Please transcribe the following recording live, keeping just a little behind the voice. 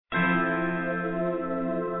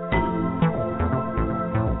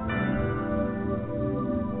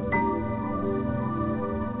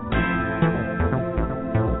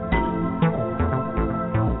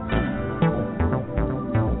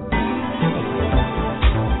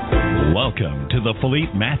Welcome to the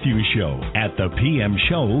Philippe Matthews Show at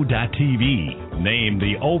thepmshow.tv. Named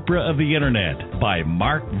the Oprah of the Internet by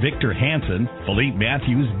Mark Victor Hansen, Philippe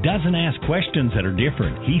Matthews doesn't ask questions that are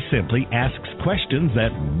different. He simply asks questions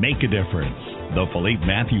that make a difference. The Philippe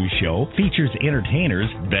Matthews Show features entertainers,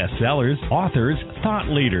 bestsellers, authors, thought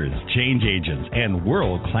leaders, change agents, and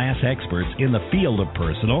world-class experts in the field of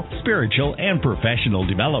personal, spiritual, and professional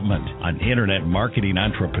development. An internet marketing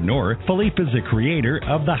entrepreneur, Philippe is the creator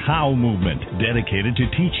of the How movement, dedicated to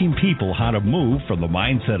teaching people how to move from the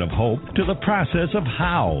mindset of hope to the process of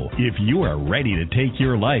how. If you are ready to take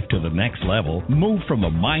your life to the next level, move from the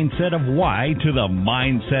mindset of why to the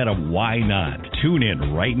mindset of why not. Tune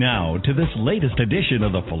in right now to this latest edition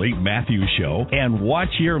of the Philippe Matthews Show and watch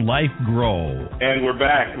your life grow. And we're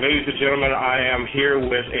back. Ladies and gentlemen, I am here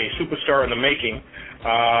with a superstar in the making.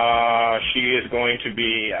 She is going to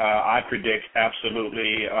be, I predict,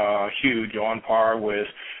 absolutely huge, on par with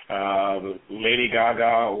Lady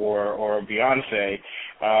Gaga or Beyonce.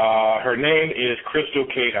 Her name is Krystal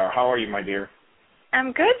Kadar. How are you, my dear?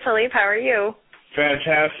 I'm good, Philippe. How are you?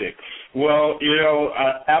 Fantastic. Well,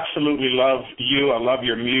 I absolutely love you. I love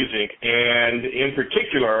your music. And in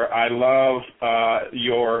particular, I love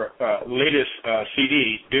your latest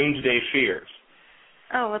CD, Doomsday Fears.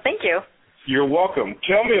 Oh, well, thank you. You're welcome.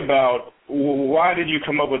 Tell me about, why did you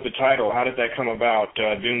come up with the title? How did that come about,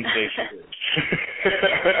 Doomsday Fears?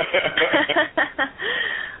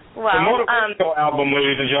 Well, a motivational album,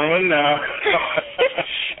 ladies and gentlemen.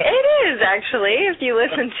 It is, actually, if you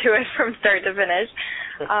listen to it from start to finish.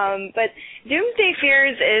 But Doomsday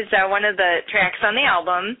Fears is one of the tracks on the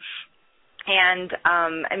album. And,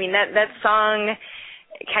 that song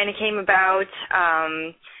kind of came about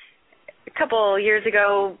a couple years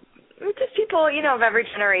ago. Just people, of every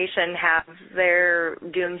generation have their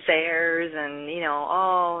doomsayers and,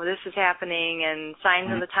 this is happening and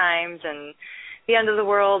signs of the times and the end of the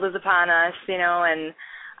world is upon us, and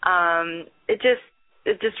it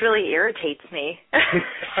just really irritates me.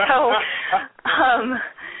 So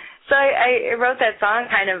I wrote that song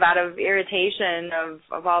kind of out of irritation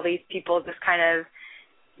of all these people just kind of,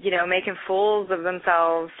 making fools of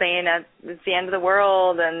themselves, saying that it's the end of the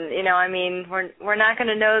world, and we're not going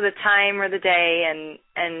to know the time or the day, and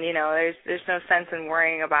there's no sense in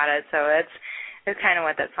worrying about it. So it's kind of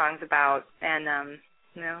what that song's about, and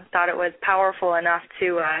thought it was powerful enough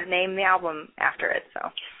to name the album after it.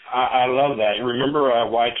 So I love that. Remember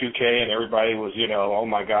Y2K, and everybody was, oh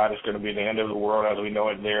my God, it's going to be the end of the world as we know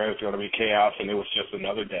it. There, it's going to be chaos, and it was just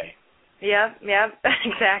another day. Yep,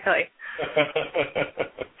 exactly.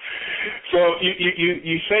 So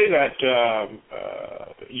you say that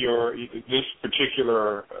this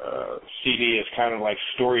particular CD is kind of like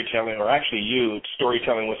storytelling, or actually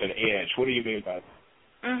storytelling with an edge. What do you mean by that?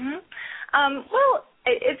 Well,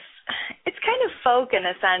 it's kind of folk in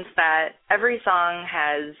a sense that every song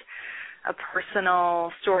has a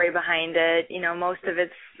personal story behind it. Most of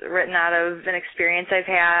it's written out of an experience I've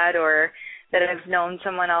had or that I've known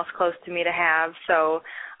someone else close to me to have. So,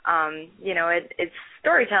 it's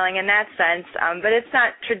storytelling in that sense, but it's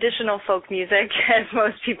not traditional folk music as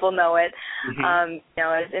most people know it. Mm-hmm.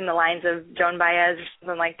 It's in the lines of Joan Baez or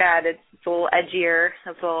something like that. It's a little edgier,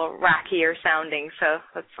 it's a little rockier sounding, so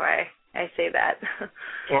that's why I say that.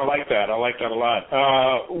 Well, I like that. I like that a lot.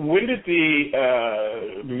 When did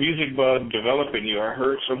the music bug develop in you? I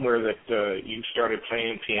heard somewhere that you started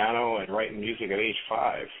playing piano and writing music at age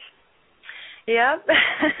 5. Yep.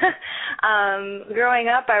 Growing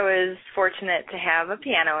up, I was fortunate to have a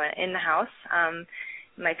piano in the house.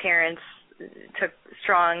 My parents took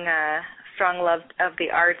strong love of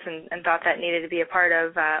the arts and thought that needed to be a part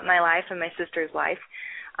of my life and my sister's life.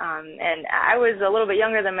 And I was a little bit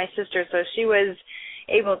younger than my sister, so she was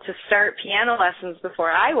able to start piano lessons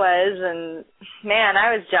before I was, and man,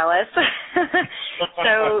 I was jealous.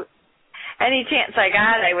 So any chance I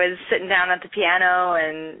got, I was sitting down at the piano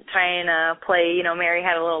and trying to play, Mary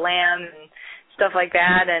Had a Little Lamb and stuff like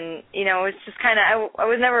that. And, it was just kind of, I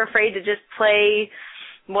was never afraid to just play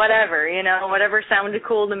whatever, whatever sounded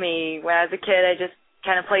cool to me. When I was a kid, I just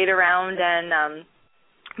kind of played around, and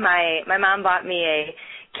my mom bought me a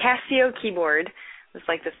Casio keyboard. It was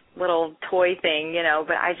like this little toy thing,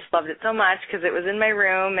 but I just loved it so much because it was in my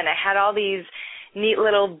room and I had all these neat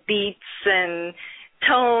little beats and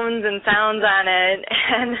tones and sounds on it,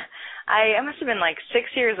 and I must have been like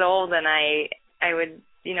 6 years old, and I would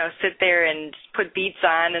sit there and put beats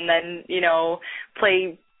on and then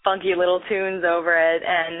play funky little tunes over it,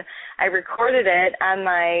 and I recorded it on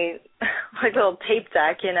my like little tape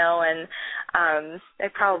deck, and I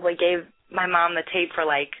probably gave my mom the tape for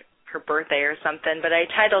like her birthday or something, but I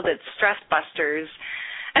titled it Stress Busters.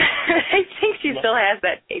 I think she still has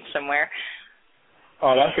that tape somewhere.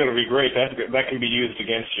 Oh, that's going to be great. That can be used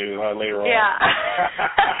against you later on. Yeah.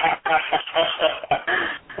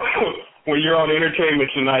 When you're on Entertainment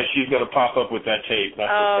Tonight, she's going to pop up with that tape.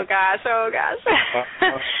 Oh, gosh.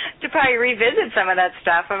 To probably revisit some of that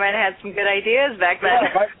stuff. I might have had some good ideas back then.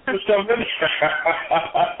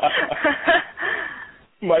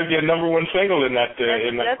 Might be a number one single in that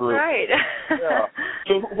group. That's right. Yeah.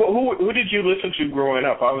 So who did you listen to growing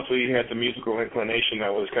up? Obviously, you had the musical inclination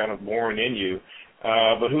that was kind of born in you.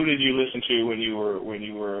 But who did you listen to when you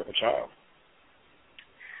were a child?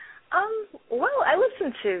 Well, I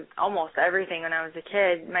listened to almost everything when I was a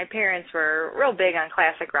kid. My parents were real big on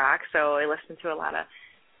classic rock, so I listened to a lot of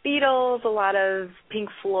Beatles, a lot of Pink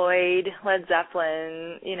Floyd, Led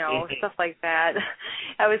Zeppelin, stuff like that.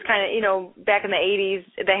 I was kind of, back in the 80s,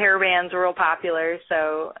 the hair bands were real popular,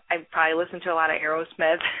 so I probably listened to a lot of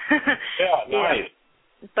Aerosmith. Yeah, nice.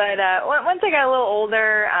 But once I got a little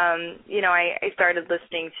older, I started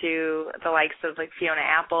listening to the likes of like Fiona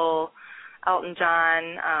Apple, Elton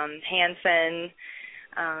John, Hanson.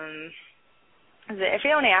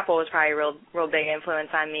 Fiona Apple was probably a real big influence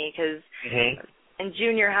on me because in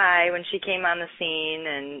junior high when she came on the scene,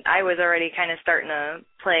 and I was already kind of starting to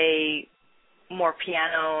play more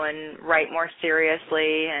piano and write more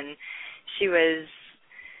seriously, and she was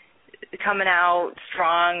coming out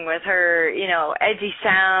strong with her, edgy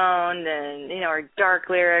sound and, her dark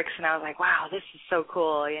lyrics, and I was like, wow, this is so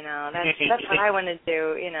cool, that's what I want to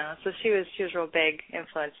do, So she was a real big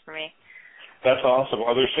influence for me. That's awesome.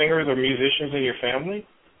 Are there singers or musicians in your family?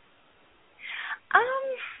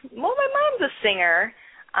 Well, my mom's a singer.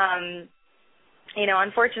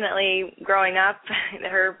 Unfortunately, growing up,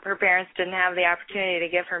 her parents didn't have the opportunity to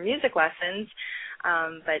give her music lessons.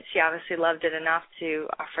 But she obviously loved it enough to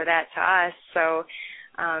offer that to us. So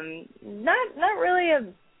not really a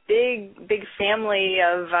big family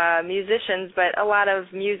of musicians, but a lot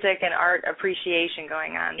of music and art appreciation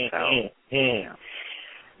going on. So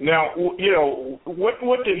Now,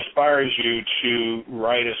 what inspires you to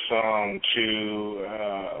write a song, to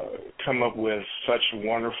come up with such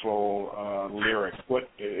wonderful lyrics? What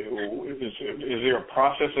is there a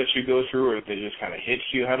process that you go through, or they just kind of hit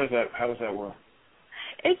you? How does that work?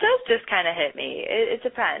 It does just kind of hit me. It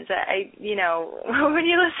depends. When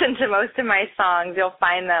you listen to most of my songs, you'll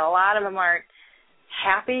find that a lot of them aren't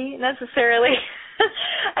happy necessarily.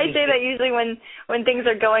 I say that usually when things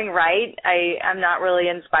are going right, I'm not really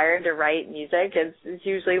inspired to write music. It's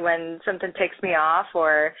usually when something ticks me off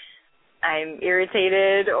or I'm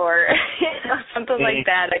irritated or something like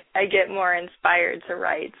that. I get more inspired to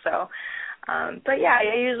write. So, but yeah,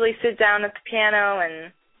 I usually sit down at the piano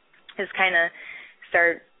and just kind of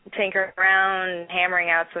start tinkering around, hammering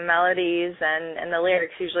out some melodies, and the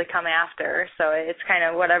lyrics usually come after. So it's kind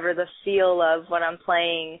of whatever the feel of what I'm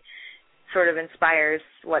playing sort of inspires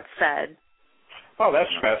what's said. Oh, that's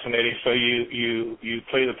fascinating. So you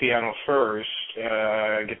play the piano first,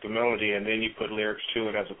 get the melody, and then you put lyrics to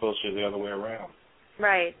it as opposed to the other way around.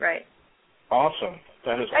 Right. Awesome.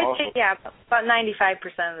 That is awesome. I think, yeah, about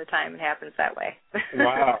 95% of the time it happens that way.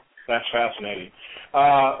 Wow. That's fascinating.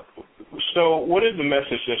 So what is the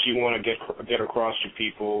message that you want to get across to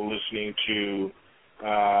people listening to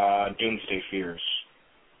Doomsday Fears?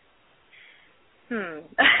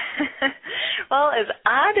 Well, as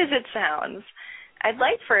odd as it sounds, I'd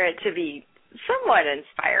like for it to be somewhat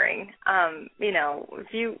inspiring.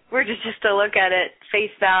 If you were just to look at it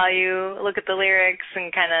face value, look at the lyrics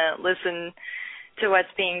and kind of listen to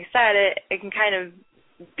what's being said, it can kind of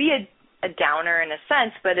be a downer in a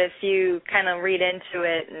sense, but if you kind of read into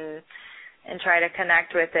it and try to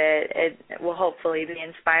connect with it, it will hopefully be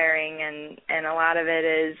inspiring, and a lot of it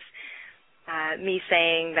is me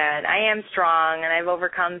saying that I am strong and I've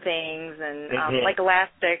overcome things, and like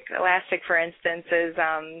Elastic, for instance, is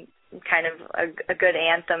kind of a good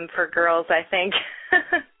anthem for girls, I think.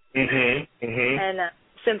 And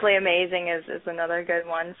Simply Amazing is another good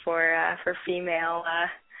one for female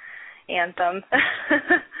anthem,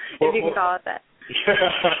 if you can call it that.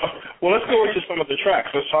 Well, let's go into some of the tracks.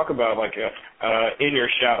 Let's talk about In Your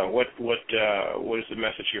Shadow. What is the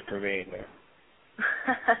message you're conveying there?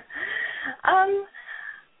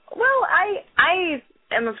 Well, I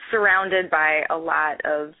am surrounded by a lot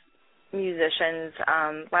of musicians,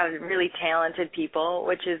 a lot of really talented people,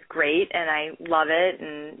 which is great, and I love it,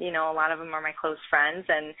 and, a lot of them are my close friends,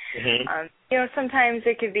 and, sometimes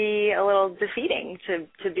it could be a little defeating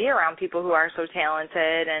to be around people who are so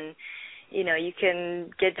talented, and, you can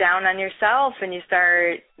get down on yourself, and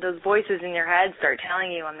those voices in your head start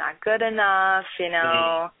telling you, I'm not good enough,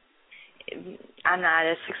 I'm not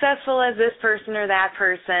as successful as this person or that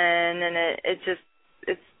person, and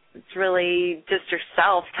it's really just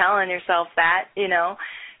yourself telling yourself that, you know.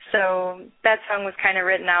 So that song was kind of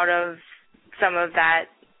written out of some of that,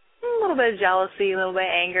 a little bit of jealousy, a little bit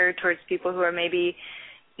of anger towards people who are maybe,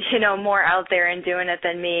 you know, more out there and doing it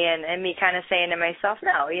than me, and me kind of saying to myself,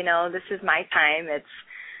 no, you know, this is my time.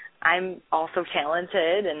 I'm also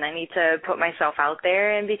talented, and I need to put myself out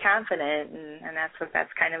there and be confident, and that's what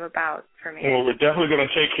that's kind of about for me. Well, we're definitely going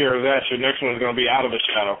to take care of that. Your next one's going to be Out of the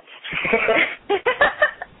Shadow.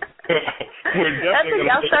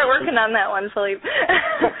 I'll start working on that one, Philippe.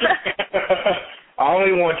 I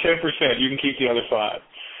only want 10%. You can keep the other 5.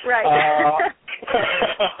 Right.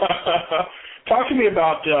 Talk to me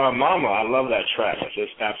about Mama. I love that track. It's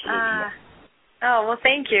just absolutely oh, well,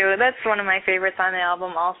 thank you. That's one of my favorites on the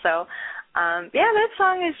album also. Yeah, that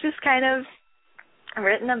song is just kind of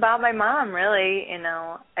written about my mom, really. You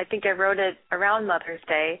know, I think I wrote it around Mother's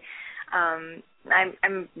Day.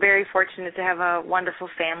 I'm very fortunate to have a wonderful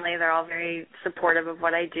family. They're all very supportive of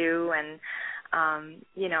what I do, and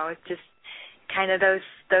you know, it's just kind of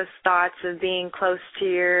those thoughts of being close to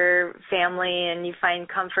your family, and you find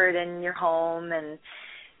comfort in your home. And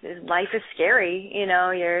life is scary, you know.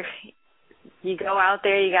 You go out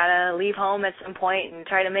there, you gotta leave home at some point and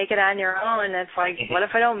try to make it on your own. And it's like, what if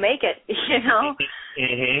I don't make it, you know?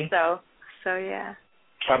 Mm-hmm. So yeah.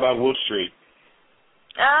 How about Wood Street?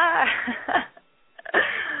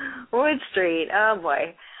 Wood Street. Oh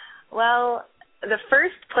boy. Well, the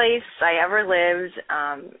first place I ever lived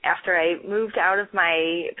after I moved out of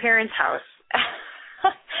my parents' house,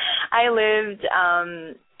 I lived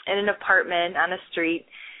in an apartment on a street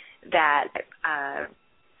that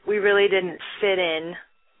we really didn't fit in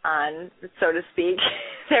on, so to speak.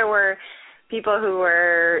 There were people who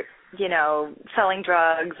were, you know, selling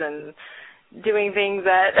drugs and doing things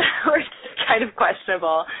that were just kind of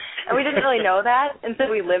questionable. And we didn't really know that until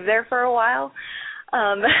we lived there for a while.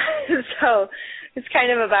 So it's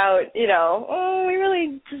kind of about, you know, we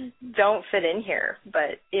really just don't fit in here.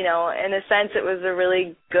 But, you know, in a sense, it was a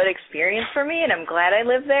really good experience for me, and I'm glad I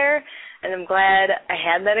lived there, and I'm glad I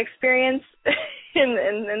had that experience in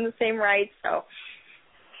the same right. So,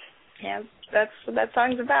 yeah, that's what that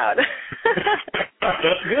song's about.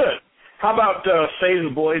 That's good. How about Save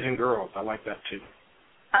the Boys and Girls? I like that, too.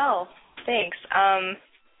 Oh, thanks.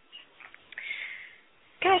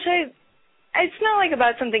 Gosh, it's not like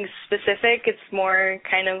about something specific. It's more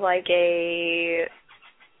kind of like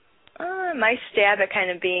my stab at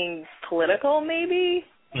kind of being political, maybe.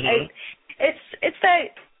 Mm-hmm. It's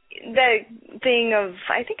that thing of,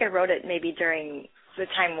 I think I wrote it maybe during the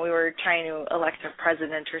time we were trying to elect a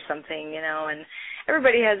president or something, you know, and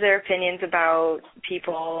everybody has their opinions about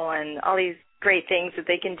people and all these great things that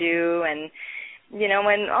they can do, and you know,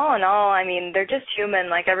 when all in all, I mean, they're just human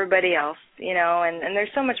like everybody else, you know, and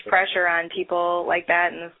there's so much pressure on people like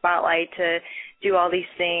that in the spotlight to do all these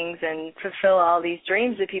things and fulfill all these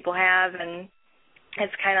dreams that people have, and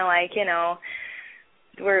it's kind of like, you know,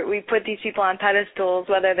 we put these people on pedestals,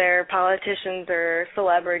 whether they're politicians or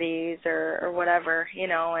celebrities or whatever, you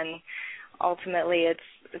know, and ultimately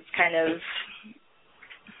it's kind of,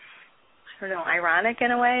 I don't know, ironic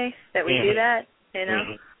in a way that we do that, you know.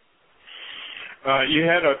 Mm-hmm. You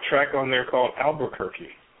had a track on there called Albuquerque.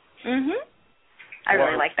 Mhm. I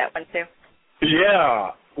really like that one too.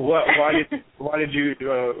 Yeah. Why did you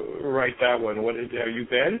write that one? Have you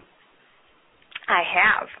been? I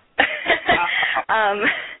have.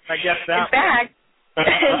 I guess that.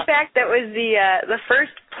 In fact, that was the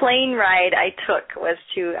first plane ride I took was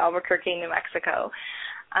to Albuquerque, New Mexico,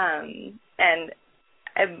 and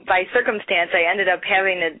by circumstance, I ended up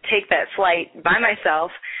having to take that flight by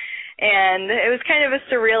myself. And it was kind of a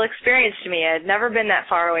surreal experience to me. I had never been that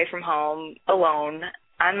far away from home, alone,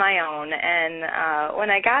 on my own. And when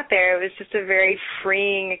I got there, it was just a very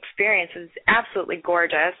freeing experience. It was absolutely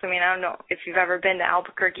gorgeous. I mean, I don't know if you've ever been to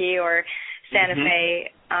Albuquerque or Santa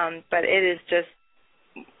Fe, but it is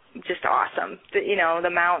just awesome. You know, the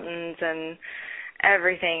mountains and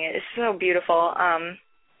everything. It's so beautiful.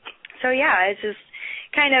 So, yeah, it's just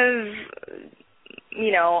kind of,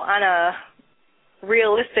 you know, on a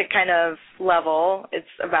realistic kind of level, it's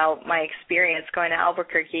about my experience going to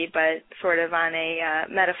Albuquerque, but sort of on a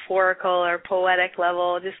metaphorical or poetic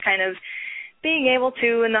level, just kind of being able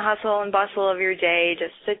to, in the hustle and bustle of your day,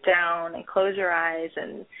 just sit down and close your eyes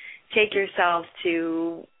and take yourself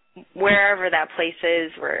to wherever that place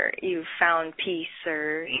is where you've found peace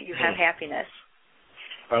or you have happiness.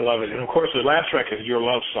 I love it. And, of course, the last track is your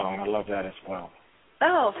love song. I love that as well.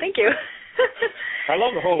 Oh, thank you. I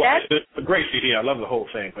love the whole. It's a great CD. I love the whole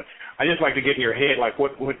thing, but I just like to get in your head, like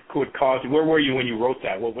what caused you? Where were you when you wrote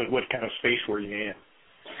that? What kind of space were you in?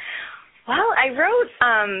 Well, I wrote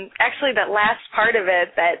actually that last part of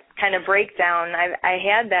it, that kind of breakdown. I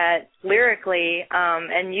had that lyrically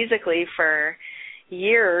and musically for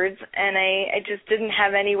years, and I just didn't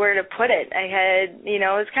have anywhere to put it. I had, it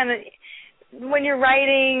was kind of, when you're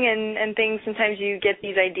writing and things, sometimes you get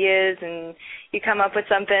these ideas and you come up with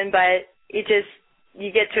something, but you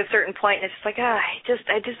get to a certain point and it's just like, I just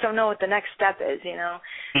don't know what the next step is,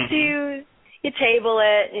 Mm-hmm. So you table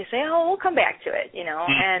it and you say, we'll come back to it,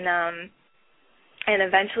 and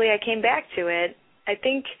eventually I came back to it. I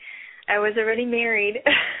think I was already married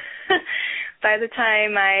by the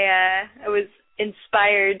time I was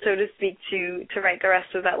inspired, so to speak, to write the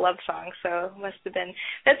rest of that love song. So it must have been,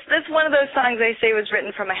 that's one of those songs I say was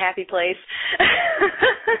written from a happy place.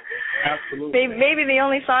 Absolutely. Maybe the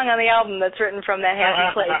only song on the album that's written from that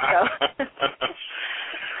happy place. So.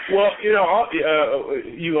 Well,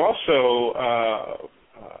 you also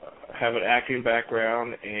have an acting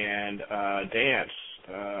background and dance.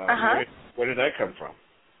 Where did that come from?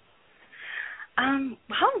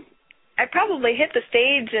 Well, I probably hit the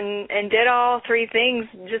stage and did all three things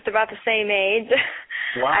just about the same age.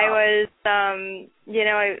 Wow. I was, I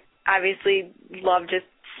obviously love just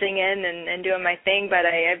singing and doing my thing, but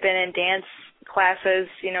I've been in dance classes,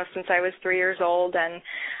 since I was 3 years old, and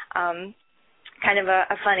kind of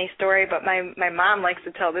a funny story, but my mom likes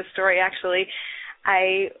to tell this story, actually.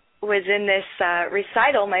 I was in this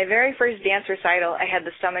recital, my very first dance recital. I had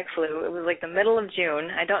the stomach flu. It was like the middle of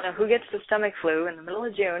June. I don't know who gets the stomach flu in the middle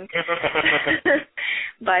of June,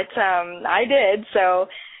 but I did. So,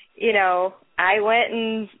 I went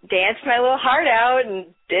and danced my little heart out and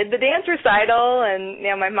did the dance recital, and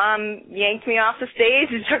my mom yanked me off the stage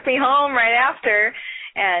and took me home right after.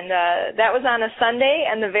 And that was on a Sunday,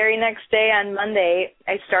 and the very next day on Monday,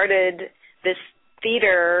 I started this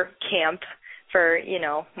theater camp for,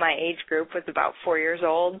 my age group was about 4 years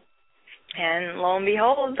old. And lo and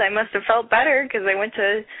behold, I must have felt better because I went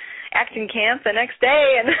to acting camp the next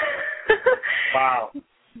day. And wow.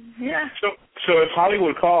 Yeah. So if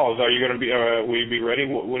Hollywood calls, are you going to be, will you be ready?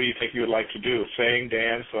 What do you think you would like to do? Sing,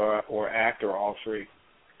 dance, or act, or all three?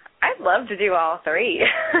 I'd love to do all three.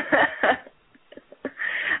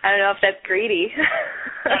 I don't know if that's greedy.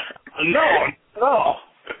 No.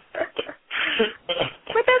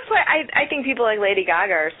 But that's why I think people like Lady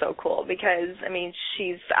Gaga are so cool, because,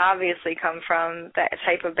 she's obviously come from that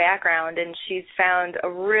type of background, and she's found a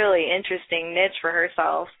really interesting niche for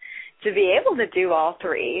herself to be able to do all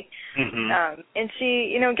three. Mm-hmm. And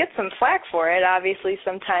she, gets some flack for it, obviously,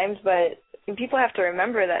 sometimes, but people have to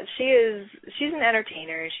remember that she's an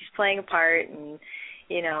entertainer. She's playing a part, and,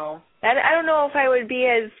 I don't know if I would be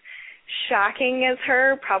as shocking as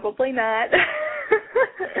her, probably not.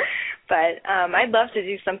 But I'd love to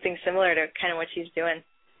do something similar to kind of what she's doing.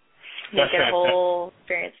 Make it a whole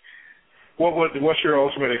experience. What's your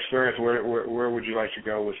ultimate experience? Where would you like to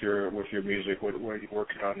go with your music? What are you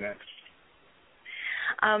working on next?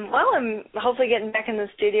 Well, I'm hopefully getting back in the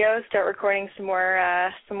studio, start recording some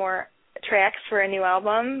more tracks for a new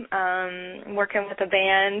album. I'm working with a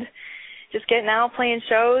band, just getting out, playing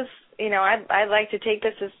shows. I'd like to take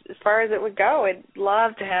this as far as it would go. I'd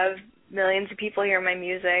love to have millions of people hear my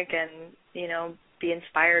music and, be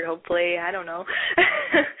inspired, hopefully. I don't know.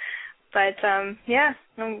 But, I'm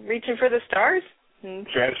reaching for the stars.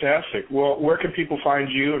 Fantastic. Well, where can people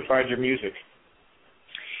find you and find your music?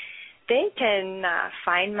 They can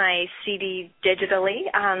find my CD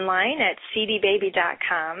digitally online at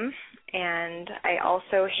cdbaby.com. And I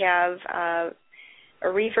also have a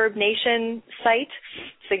Reverb Nation site.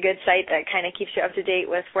 It's a good site that kind of keeps you up to date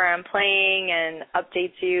with where I'm playing and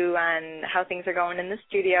updates you on how things are going in the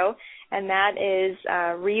studio. And that is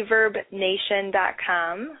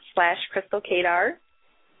reverbnation.com/Krystal Kadar.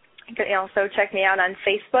 You can also check me out on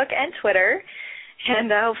Facebook and Twitter.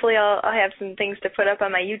 And hopefully I'll have some things to put up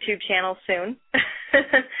on my YouTube channel soon.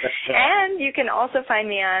 And you can also find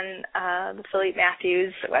me on the Philippe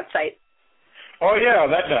Matthews website. Oh, yeah,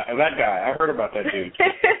 that guy. I heard about that dude.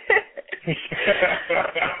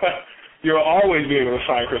 You'll always be able to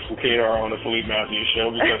find Krystal Kadar on the Philippe Matthews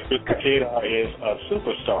Show, because Krystal Kadar is a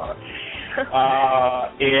superstar.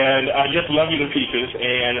 And I just love you to pieces,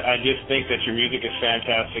 and I just think that your music is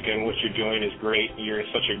fantastic, and what you're doing is great. You're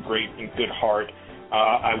such a great and good heart.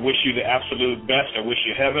 I wish you the absolute best. I wish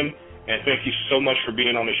you heaven, and thank you so much for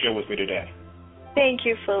being on the show with me today. Thank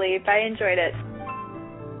you, Philippe. I enjoyed it.